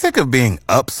Sick of being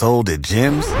upsold at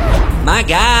gyms? My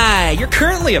guy, you're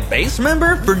currently a base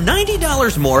member? For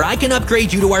 $90 more, I can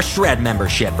upgrade you to our Shred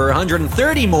membership. For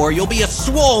 $130 more, you'll be a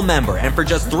Swole member. And for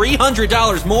just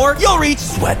 $300 more, you'll reach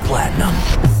Sweat Platinum.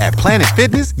 At Planet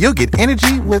Fitness, you'll get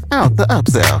energy without the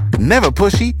upsell. Never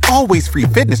pushy, always free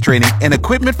fitness training and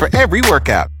equipment for every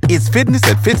workout. It's fitness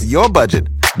that fits your budget.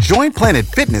 Join Planet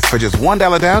Fitness for just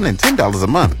 $1 down and $10 a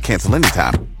month. Cancel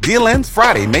anytime. Deal ends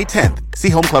Friday, May 10th. See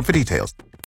Home Club for details.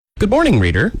 Good morning,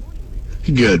 Reader.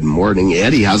 Good morning,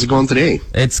 Eddie. How's it going today?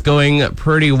 It's going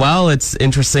pretty well. It's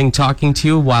interesting talking to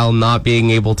you while not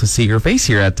being able to see your face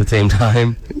here at the same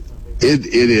time. It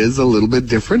is a little bit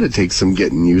different. It takes some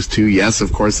getting used to. Yes,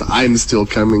 of course, I'm still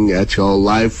coming at y'all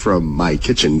live from my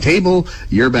kitchen table.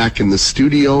 You're back in the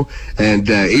studio, and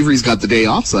Avery's got the day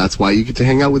off, so that's why you get to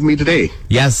hang out with me today.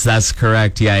 Yes, that's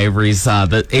correct. Yeah, Avery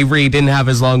didn't have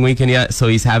his long weekend yet, so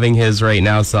he's having his right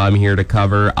now, so I'm here to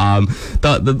cover.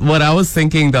 What I was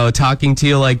thinking, though, talking to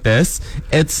you like this,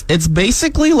 it's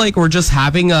basically like we're just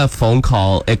having a phone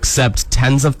call, except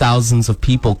tens of thousands of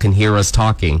people can hear us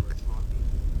talking.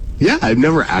 Yeah, I've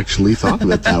never actually thought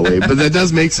of it that way, but that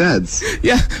does make sense.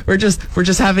 Yeah, we're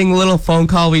just having a little phone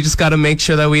call. We just got to make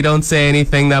sure that we don't say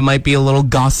anything that might be a little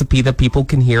gossipy that people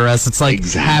can hear us. It's like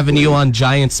having you on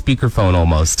giant speakerphone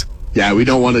almost. Yeah, we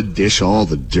don't want to dish all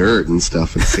the dirt and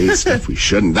stuff and say stuff we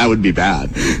shouldn't. That would be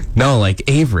bad. No, like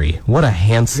Avery. What a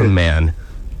handsome man.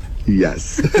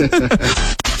 Yes.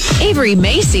 Avery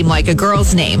may seem like a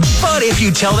girl's name, But if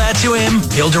you tell that to him,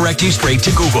 he'll direct you straight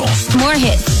to Google. more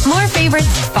hits, more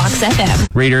favorites, Fox FM.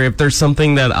 Reader, if there's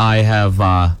something that I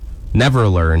have never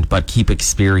learned but keep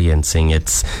experiencing,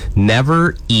 it's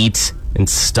never eat and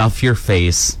stuff your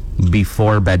face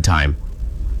before bedtime.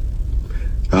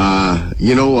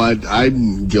 You know what?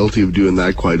 I'm guilty of doing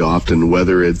that quite often,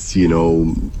 whether it's,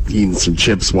 eating some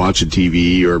chips, watching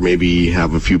TV, or maybe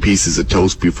have a few pieces of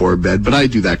toast before bed, but I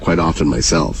do that quite often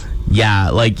myself. Yeah,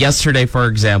 like yesterday, for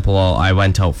example, I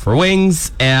went out for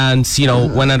wings and,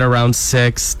 went at around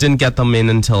 6, didn't get them in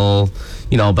until,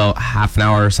 about half an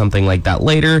hour or something like that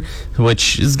later,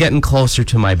 which is getting closer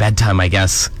to my bedtime, I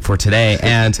guess, for today.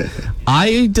 And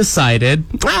I decided,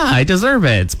 I deserve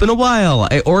it. It's been a while.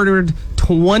 I ordered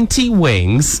 20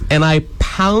 wings and I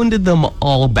pounded them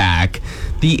all back.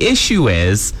 The issue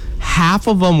is half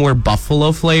of them were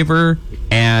buffalo flavor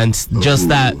and just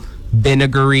that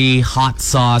vinegary hot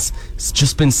sauce. It's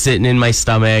just been sitting in my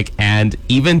stomach, and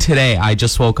even today I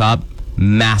just woke up,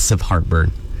 massive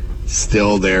heartburn.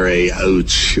 Still there,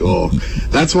 ouch. Oh,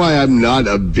 that's why I'm not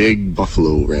a big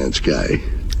Buffalo Ranch guy.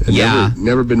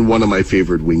 Never been one of my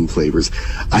favorite wing flavors.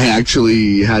 I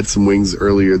actually had some wings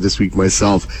earlier this week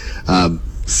myself,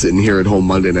 sitting here at home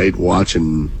Monday night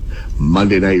watching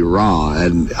Monday Night Raw,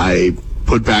 and I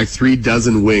put back 3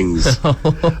 dozen wings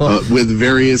with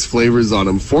various flavors on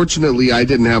them. Fortunately, I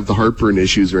didn't have the heartburn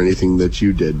issues or anything that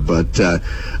you did, but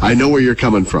I know where you're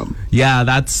coming from. Yeah,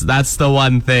 that's the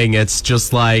one thing. It's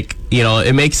just like,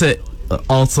 it makes it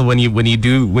also when you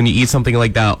eat something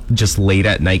like that just late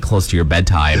at night close to your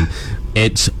bedtime,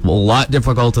 it's a lot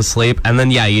difficult to sleep. And then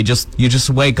you just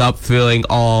wake up feeling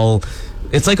all,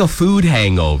 it's like a food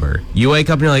hangover. You wake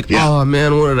up and you're like, oh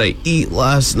man, what did I eat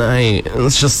last night? And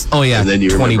it's just, and then you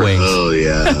 20 remember, wings. Oh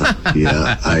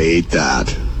yeah, I ate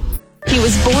that. He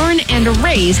was born and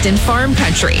raised in farm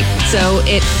country, so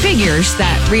it figures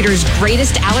that Reader's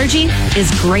greatest allergy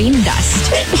is grain dust.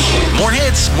 More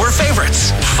hits, more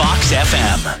favorites. Fox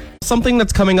FM. Something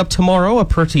that's coming up tomorrow, a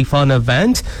pretty fun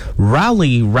event,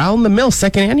 Rally Round the Mill,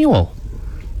 2nd annual.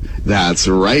 That's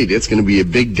right. It's going to be a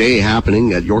big day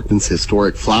happening at Yorkton's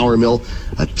historic flour mill.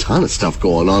 A ton of stuff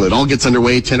going on. It all gets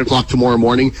underway 10 o'clock tomorrow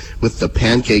morning with the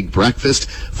pancake breakfast,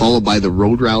 followed by the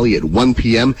road rally at 1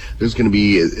 p.m. There's going to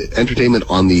be entertainment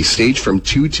on the stage from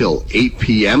 2 till 8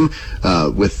 p.m.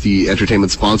 With the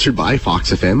entertainment sponsored by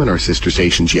Fox FM and our sister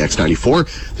station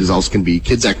GX94. There's also going to be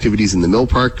kids' activities in the mill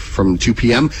park from 2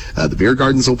 p.m. The beer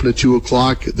garden's open at 2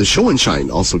 o'clock. The show and shine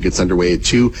also gets underway at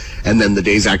 2. And then the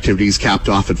day's activities capped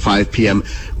off at 5 p.m.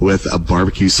 with a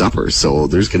barbecue supper. So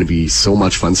there's going to be so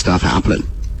much fun stuff happening.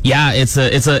 Yeah, it's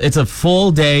a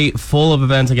full day, full of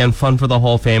events, again, fun for the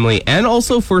whole family, and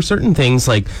also for certain things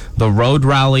like the road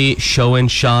rally, show and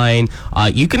shine.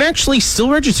 You can actually still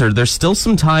register. There's still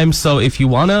some time, so if you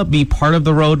want to be part of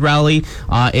the road rally,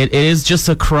 it is just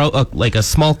a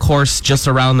small course just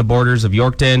around the borders of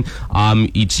Yorkton.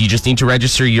 You just need to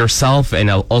register yourself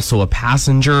and also a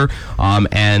passenger,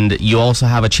 and you also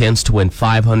have a chance to win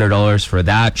 $500 for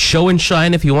that. Show and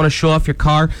shine, if you want to show off your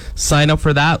car, sign up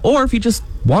for that, or if you just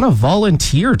want to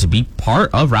volunteer to be part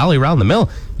of Rally Round the Mill,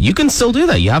 you can still do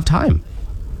that. You have time.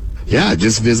 Yeah,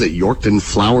 just visit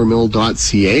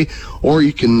yorktonflourmill.ca, or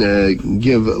you can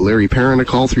give Larry Perrin a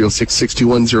call,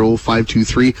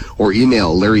 306-621-0523, or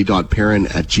email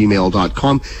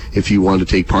larry.perrin@gmail.com if you want to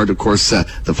take part. Of course,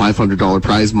 the $500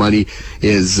 prize money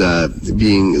is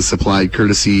being supplied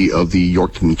courtesy of the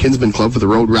Yorkton Kinsman Club for the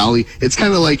Road Rally. It's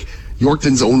kind of like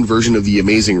Yorkton's own version of the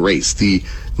Amazing Race.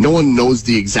 No one knows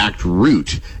the exact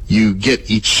route. You get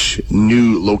each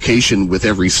new location with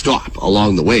every stop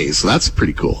along the way, so that's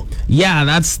pretty cool. Yeah,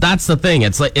 that's the thing.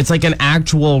 It's like an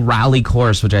actual rally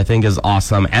course, which I think is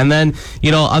awesome. And then,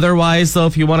 otherwise, though,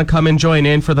 if you want to come and join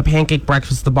in for the pancake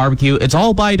breakfast, the barbecue, it's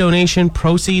all by donation.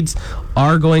 Proceeds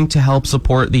are going to help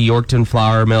support the Yorkton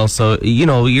Flour Mill. So,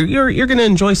 you're going to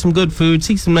enjoy some good food,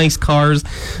 see some nice cars,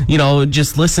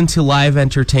 just listen to live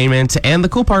entertainment. And the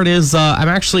cool part is, I'm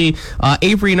actually,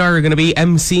 Avery and I are going to be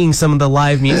emceeing some of the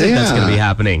live music that's going to be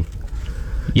happening.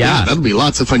 Yeah, that'll be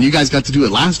lots of fun. You guys got to do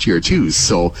it last year, too,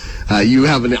 so you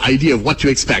have an idea of what to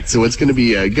expect. So it's going to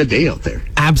be a good day out there.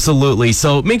 Absolutely.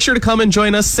 So make sure to come and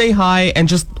join us, say hi, and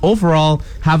just overall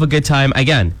have a good time.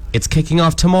 Again, it's kicking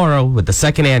off tomorrow with the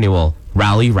second annual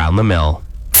Rally Round the Mill.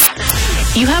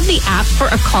 You have the app for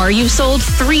a car you sold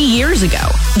 3 years ago.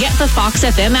 Get the Fox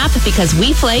FM app because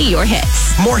we play your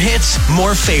hits. More hits,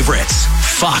 more favorites.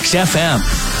 Fox FM.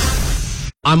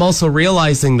 I'm also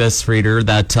realizing this, reader,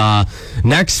 that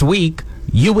next week,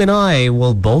 you and I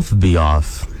will both be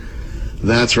off.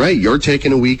 That's right. You're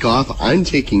taking a week off. I'm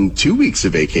taking 2 weeks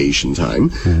of vacation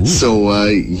time. Ooh. So,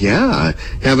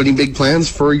 have any big plans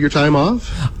for your time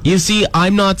off? You see,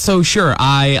 I'm not so sure.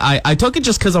 I took it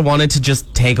just because I wanted to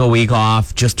just take a week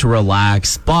off just to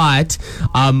relax. But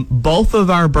both of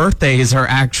our birthdays are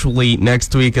actually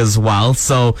next week as well.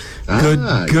 So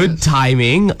good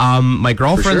timing. My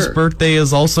girlfriend's birthday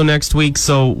is also next week.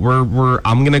 So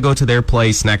I'm going to go to their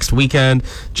place next weekend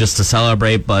just to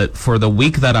celebrate. But for the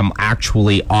week that I'm actually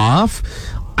off,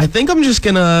 I think I'm just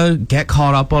gonna get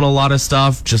caught up on a lot of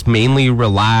stuff, just mainly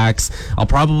relax. I'll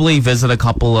probably visit a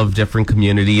couple of different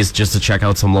communities just to check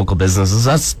out some local businesses.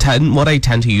 That's what I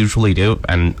tend to usually do,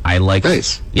 and I like.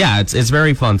 Nice. Yeah, it's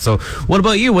very fun. So what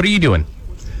about you? What are you doing?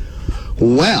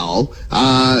 Well,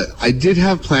 I did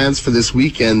have plans for this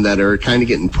weekend that are kind of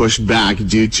getting pushed back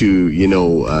due to,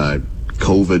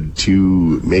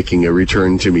 COVID-2 making a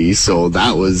return to me, so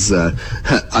that was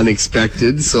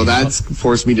unexpected. So that's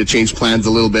forced me to change plans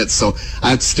a little bit. So I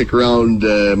have to stick around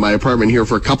my apartment here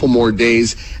for a couple more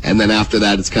days, and then after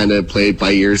that, it's kind of play it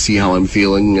by ear, see how I'm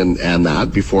feeling, and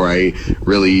that before I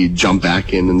really jump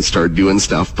back in and start doing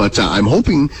stuff. But I'm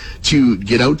hoping to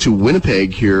get out to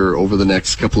Winnipeg here over the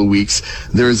next couple of weeks.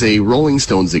 There's a Rolling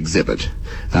Stones exhibit.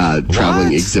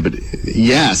 Traveling exhibit.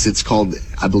 Yes, it's called,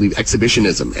 I believe,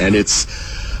 Exhibitionism, and it's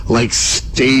like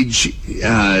stage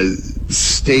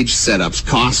setups,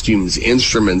 costumes,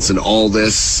 instruments, and all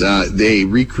this. They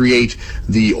recreate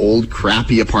the old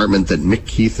crappy apartment that Mick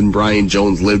Keith and Brian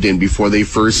Jones lived in before they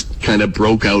first kind of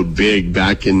broke out big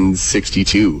back in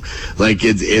 '62. Like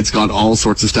it's got all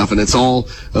sorts of stuff, and it's all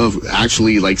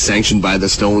actually like sanctioned by the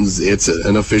Stones. It's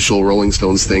an official Rolling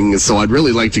Stones thing, so I'd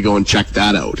really like to go and check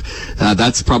that out.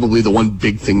 That's probably the one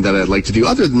big thing that I'd like to do.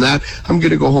 Other than that, I'm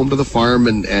going to go home to the farm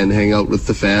and hang out with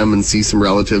the fam and see some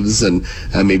relatives, and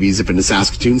maybe zip into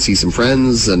Saskatoon, see some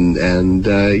friends, and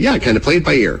kind of play it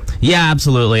by ear. Yeah,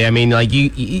 absolutely. I mean, like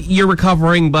you're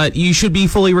recovering, but you should be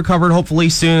fully recovered hopefully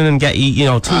soon and get 2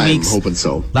 weeks. I'm hoping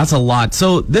so. That's a lot.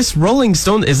 So this Rolling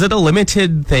Stone, is it a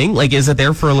limited thing? Like, is it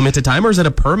there for a limited time, or is it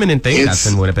a permanent thing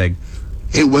that's in Winnipeg?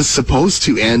 It was supposed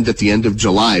to end at the end of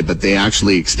July, but they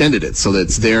actually extended it so that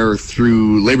it's there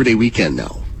through Labor Day weekend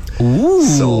now. Ooh.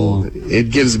 So it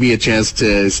gives me a chance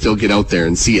to still get out there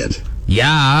and see it.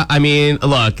 Yeah, I mean,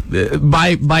 look,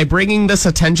 by bringing this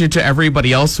attention to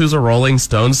everybody else who's a Rolling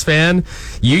Stones fan,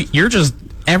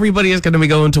 everybody is going to be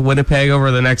going to Winnipeg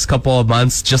over the next couple of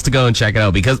months just to go and check it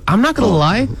out, because I'm not going to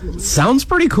lie, it sounds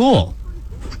pretty cool.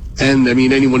 And, I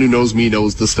mean, anyone who knows me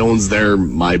knows the Stones, they're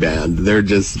my band. They're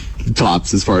just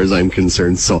tops as far as I'm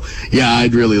concerned. So, yeah,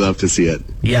 I'd really love to see it.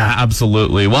 Yeah,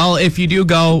 absolutely. Well, if you do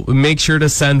go, make sure to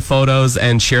send photos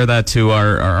and share that to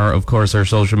our of course, our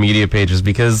social media pages,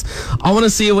 because I want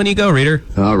to see it when you go, Reader.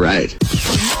 All right.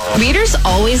 Reader's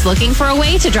always looking for a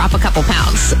way to drop a couple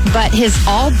pounds, but his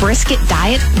all-brisket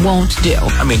diet won't do.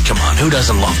 I mean, come on, who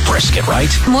doesn't love brisket,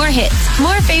 right? More hits,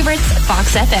 more favorites,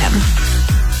 Fox FM.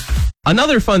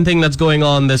 Another fun thing that's going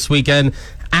on this weekend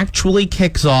actually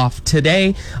kicks off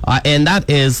today, and that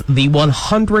is the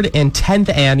 110th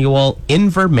annual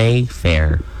Invermay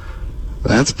Fair.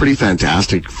 That's pretty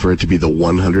fantastic for it to be the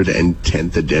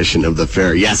 110th edition of the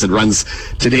fair. Yes, it runs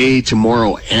today,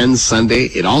 tomorrow, and Sunday.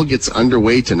 It all gets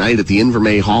underway tonight at the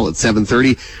Invermay Hall at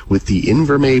 7:30 with the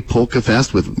Invermay Polka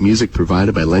Fest with music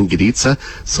provided by Len Gadica.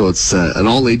 So it's an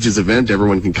all-ages event.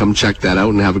 Everyone can come check that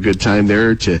out and have a good time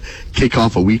there to kick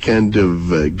off a weekend of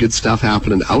good stuff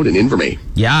happening out in Invermay.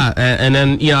 Yeah, and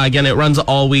then, again, it runs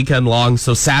all weekend long.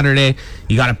 So Saturday,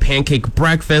 you got a pancake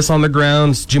breakfast on the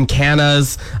grounds,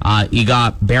 gymkhanas, you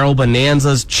got barrel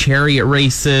bonanzas, chariot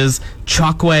races,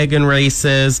 chuck wagon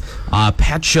races,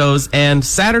 pet shows, and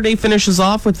Saturday finishes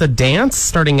off with a dance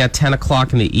starting at 10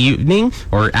 o'clock in the evening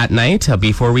or at night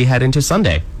before we head into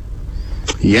Sunday.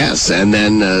 Yes, and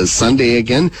then Sunday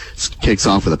again kicks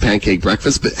off with a pancake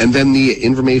breakfast, and then the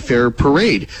Invermay Fair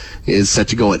Parade is set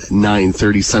to go at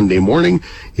 9:30 Sunday morning.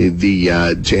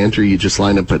 To enter, you just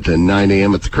line up at 9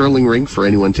 a.m. at the curling rink for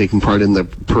anyone taking part in the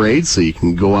parade, so you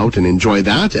can go out and enjoy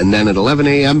that. And then at 11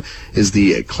 a.m. is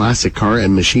the Classic Car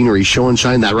and Machinery Show and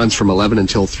Shine. That runs from 11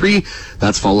 until 3.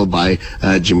 That's followed by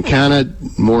Gymkhana,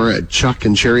 more chuck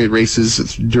and chariot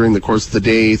races during the course of the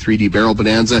day, 3D Barrel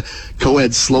Bonanza,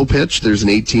 co-ed slow pitch. There's an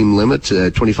 8-team limit,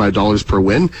 $25 per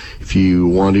win. If you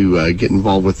want to get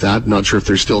involved with that, not sure if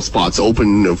there's still spots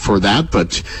open for that,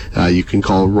 but you can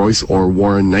call Royce or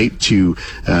Warren Knight to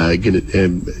get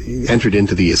entered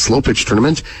into the slow pitch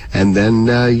tournament. And then,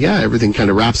 everything kind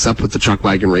of wraps up with the chuck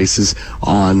wagon races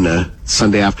on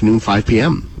Sunday afternoon, 5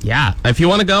 p.m. Yeah, if you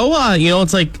want to go,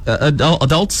 it's like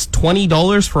adults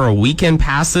 $20 for a weekend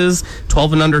passes,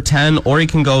 12 and under 10, or you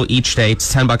can go each day.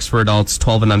 It's $10 for adults,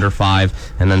 12 and under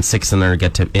 5, and then 6 and under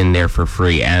get in there for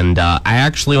free. And I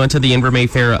actually went to the Invermay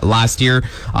Fair last year.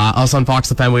 Us on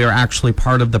Fox FM, we were actually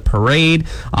part of the parade.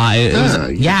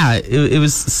 It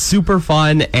was super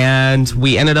fun, and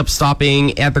we ended up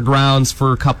stopping at the grounds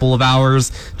for a couple of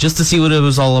hours just to see what it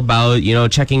was all about.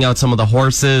 Checking out some of the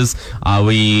horses.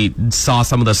 We saw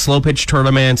some of the slow pitch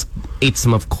tournaments, ate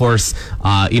some, of course,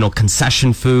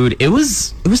 concession food. It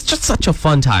was just such a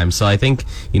fun time. So I think,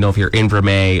 if you're in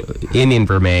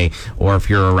Invermay, or if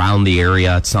you're around the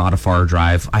area, it's not a far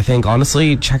drive. I think,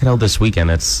 honestly, check it out this weekend.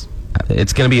 It's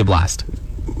going to be a blast.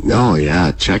 Oh,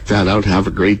 yeah. Check that out. Have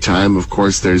a great time. Of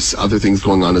course, there's other things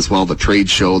going on as well. The trade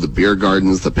show, the beer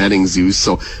gardens, the petting zoos.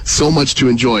 So much to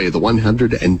enjoy. The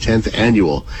 110th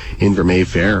annual Invermay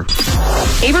Fair.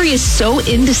 Avery is so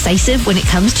indecisive when it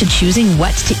comes to choosing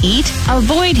what to eat.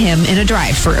 Avoid him in a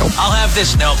drive-thru. I'll have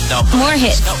this. No. More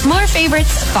hits, more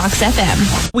favorites, Fox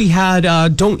FM. We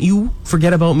had Don't You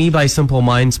Forget About Me by Simple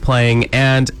Minds playing,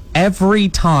 and every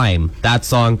time that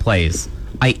song plays,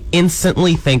 I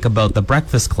instantly think about The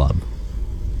Breakfast Club.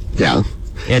 Yeah.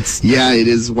 It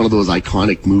is one of those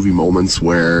iconic movie moments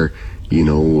where,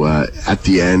 at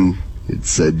the end,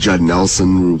 it's Judd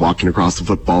Nelson walking across the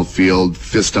football field,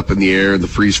 fist up in the air, the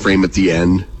freeze frame at the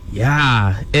end.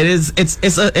 Yeah, it is. It's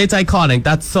iconic.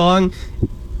 That song,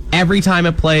 every time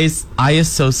it plays, I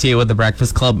associate with The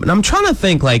Breakfast Club. And I'm trying to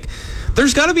think,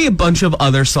 there's got to be a bunch of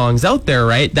other songs out there,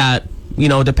 right, that,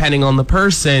 depending on the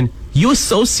person, you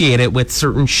associate it with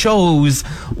certain shows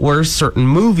or certain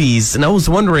movies. And I was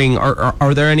wondering,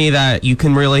 are there any that you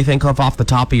can really think of off the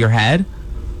top of your head?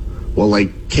 Well,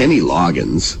 Kenny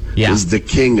Loggins was the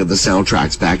king of the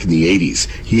soundtracks back in the 80s.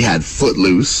 He had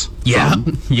Footloose. Yeah.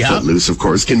 Footloose, of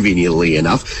course, conveniently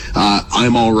enough.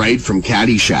 I'm All Right from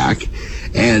Caddyshack.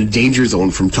 And Danger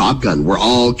Zone from Top Gun were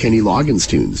all Kenny Loggins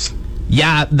tunes.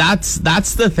 Yeah, that's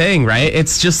the thing, right?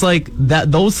 It's just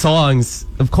that those songs,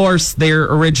 of course, they're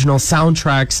original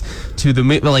soundtracks to the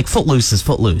movie. Footloose is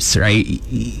Footloose, right?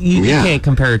 You can't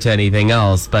compare it to anything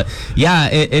else. But yeah,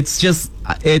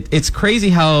 it's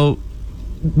crazy how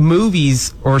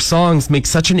movies or songs make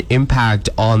such an impact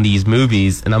on these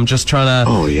movies, and I'm just trying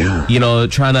to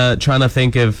trying to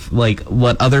think of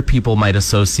what other people might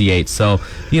associate. So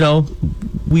we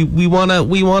want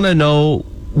to know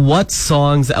what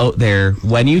songs out there,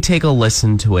 when you take a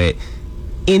listen to it,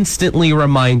 instantly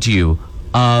remind you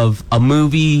of a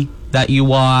movie that you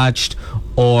watched,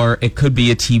 or it could be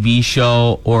a TV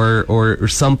show or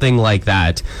something like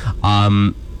that.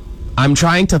 I'm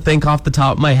trying to think off the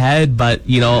top of my head, but,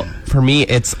 for me,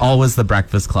 it's always The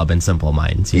Breakfast Club and Simple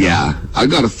Minds. Yeah,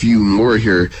 I've got a few more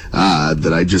here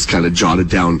that I just kind of jotted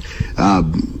down.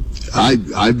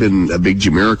 I've been a big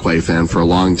Jamiroquai fan for a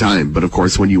long time, but of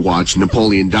course when you watch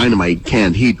Napoleon Dynamite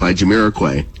Canned Heat by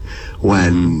Jamiroquai,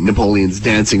 when Napoleon's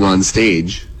dancing on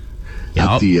stage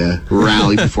at the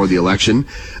rally before the election,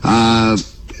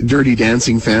 Dirty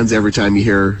Dancing fans, every time you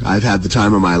hear I've Had the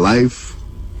Time of My Life,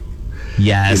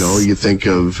 yes, you think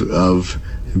of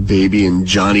Baby and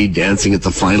Johnny dancing at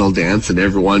the final dance, and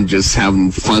everyone just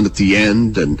having fun at the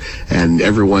end, and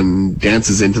everyone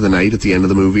dances into the night at the end of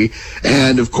the movie.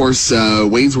 And of course,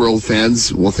 Wayne's World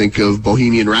fans will think of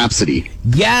Bohemian Rhapsody.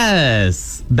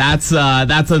 Yes, that's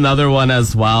another one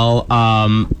as well.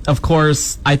 Of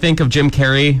course, I think of Jim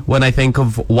Carrey when I think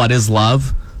of What Is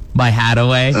Love by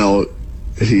Hathaway. Oh,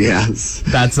 yes.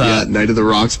 That's Night of the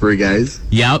Roxbury guys.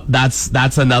 Yep,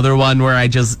 that's another one where I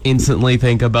just instantly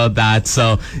think about that.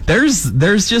 So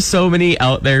there's just so many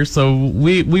out there. So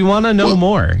we want to know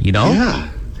more, you know?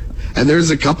 Yeah. And there's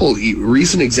a couple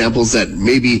recent examples that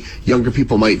maybe younger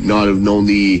people might not have known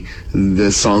the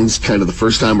songs kind of the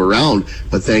first time around,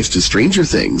 but thanks to Stranger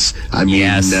Things. I mean,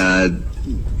 yes.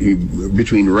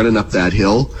 Between Running Up That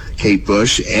Hill, Kate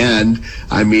Bush, and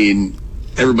I mean,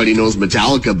 everybody knows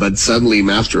Metallica, but suddenly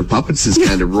Master of Puppets has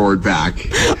kind of roared back.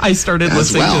 I started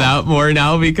listening to that more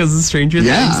now because of Stranger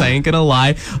Things. I ain't gonna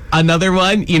lie. Another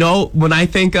one, you know, when I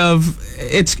think of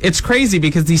it's crazy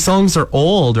because these songs are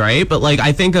old, right? But like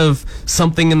I think of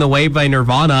Something in the Way by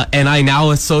Nirvana, and I now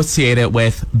associate it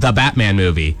with the Batman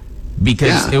movie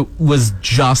because it was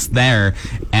just there.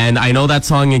 And I know that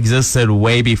song existed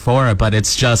way before it, but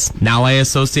it's just now I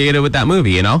associate it with that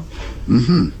movie, you know?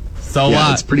 Mm-hmm. So,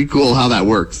 it's pretty cool how that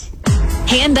works.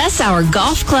 Hand us our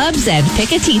golf clubs and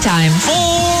pick a tee time.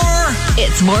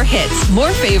 It's more hits,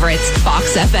 more favorites,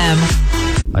 Fox FM.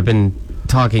 I've been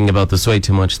talking about this way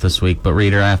too much this week, but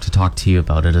Reader, I have to talk to you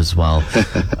about it as well.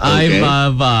 Okay.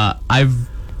 I've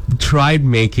tried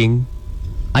making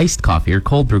iced coffee or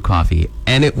cold brew coffee,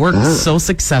 and it works so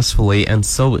successfully and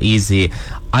so easy.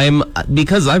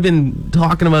 Because I've been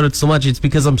talking about it so much, it's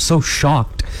because I'm so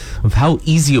shocked of how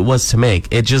easy it was to make.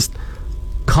 It just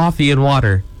coffee and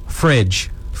water, fridge,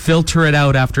 filter it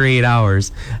out after 8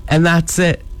 hours, and that's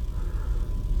it.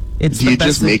 It's Do you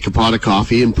just make a pot of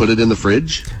coffee and put it in the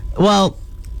fridge? Well,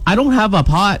 I don't have a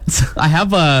pot. I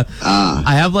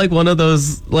have like one of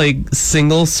those like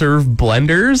single serve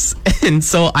blenders, and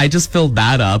so I just filled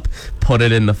that up, put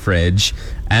it in the fridge,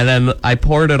 and then I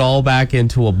poured it all back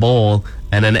into a bowl,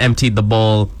 and then emptied the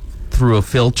bowl through a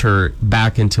filter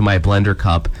back into my blender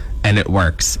cup, and it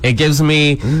works. It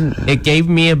gave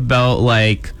me about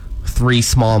like 3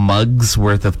 small mugs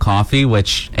worth of coffee,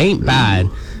 which ain't bad.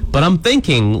 But I'm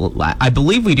thinking, I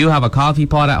believe we do have a coffee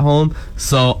pot at home,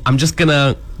 so I'm just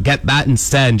gonna get that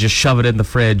instead and just shove it in the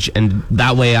fridge, and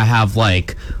that way I have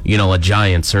like, you know, a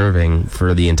giant serving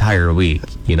for the entire week,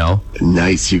 you know?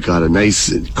 Nice. You got a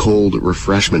nice cold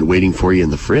refreshment waiting for you in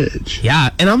the fridge.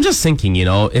 Yeah, and I'm just thinking, you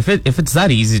know, if it's that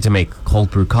easy to make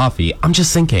cold brew coffee, I'm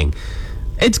just thinking,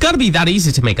 it's got to be that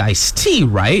easy to make iced tea,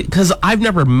 right? Because I've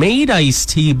never made iced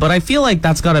tea, but I feel like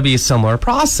that's got to be a similar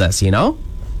process, you know?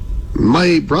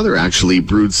 My brother actually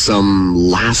brewed some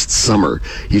last summer.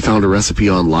 He found a recipe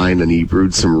online and he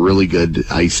brewed some really good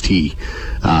iced tea.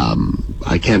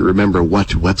 I can't remember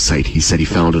what website he said he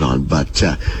found it on, but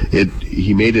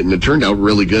he made it and it turned out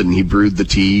really good. And he brewed the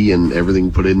tea and everything,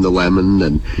 put in the lemon,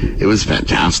 and it was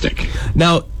fantastic.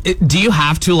 Now, do you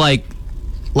have to like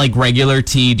regular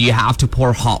tea, do you have to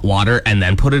pour hot water and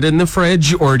then put it in the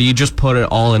fridge, or do you just put it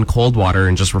all in cold water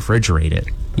and just refrigerate it?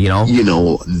 You know? You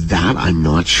know, that I'm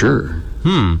not sure.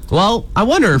 Well, I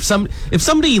wonder if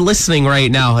somebody listening right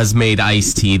now has made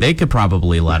iced tea, they could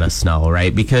probably let us know,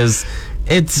 right? Because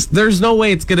there's no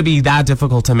way it's going to be that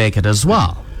difficult to make it as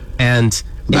well. And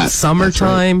it's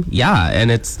summertime. Right. Yeah, and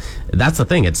that's the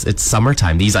thing. It's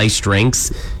summertime. These iced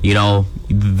drinks, you know,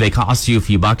 they cost you a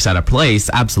few bucks at a place,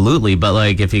 absolutely. But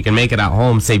like, if you can make it at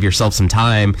home, save yourself some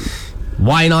time,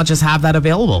 why not just have that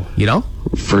available, you know?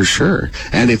 For sure.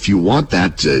 And if you want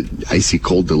that icy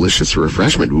cold delicious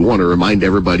refreshment, we want to remind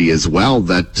everybody as well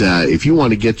that if you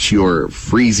want to get your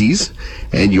freezies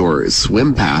and your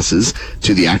swim passes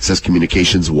to the Access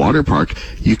Communications Water Park,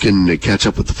 you can catch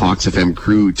up with the Fox FM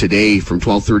crew today from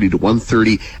 12:30 to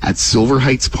 1:30 at Silver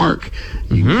Heights Park.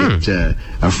 You can get a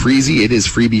freezie. It is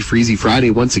Freebie Freezy Friday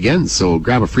once again, so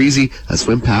grab a freezie, a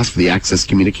swim pass for the Access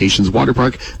Communications Water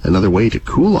Park, another way to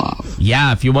cool off.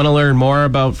 Yeah, if you want to learn more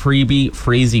about Freebie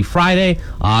Freezy Friday,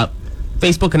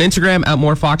 Facebook and Instagram at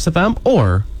More Fox FM,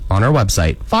 or on our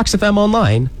website,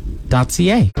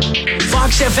 foxfmonline.ca.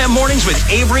 Fox FM Mornings with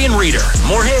Avery and Reader.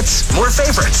 More hits, more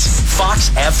favorites.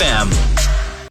 Fox FM.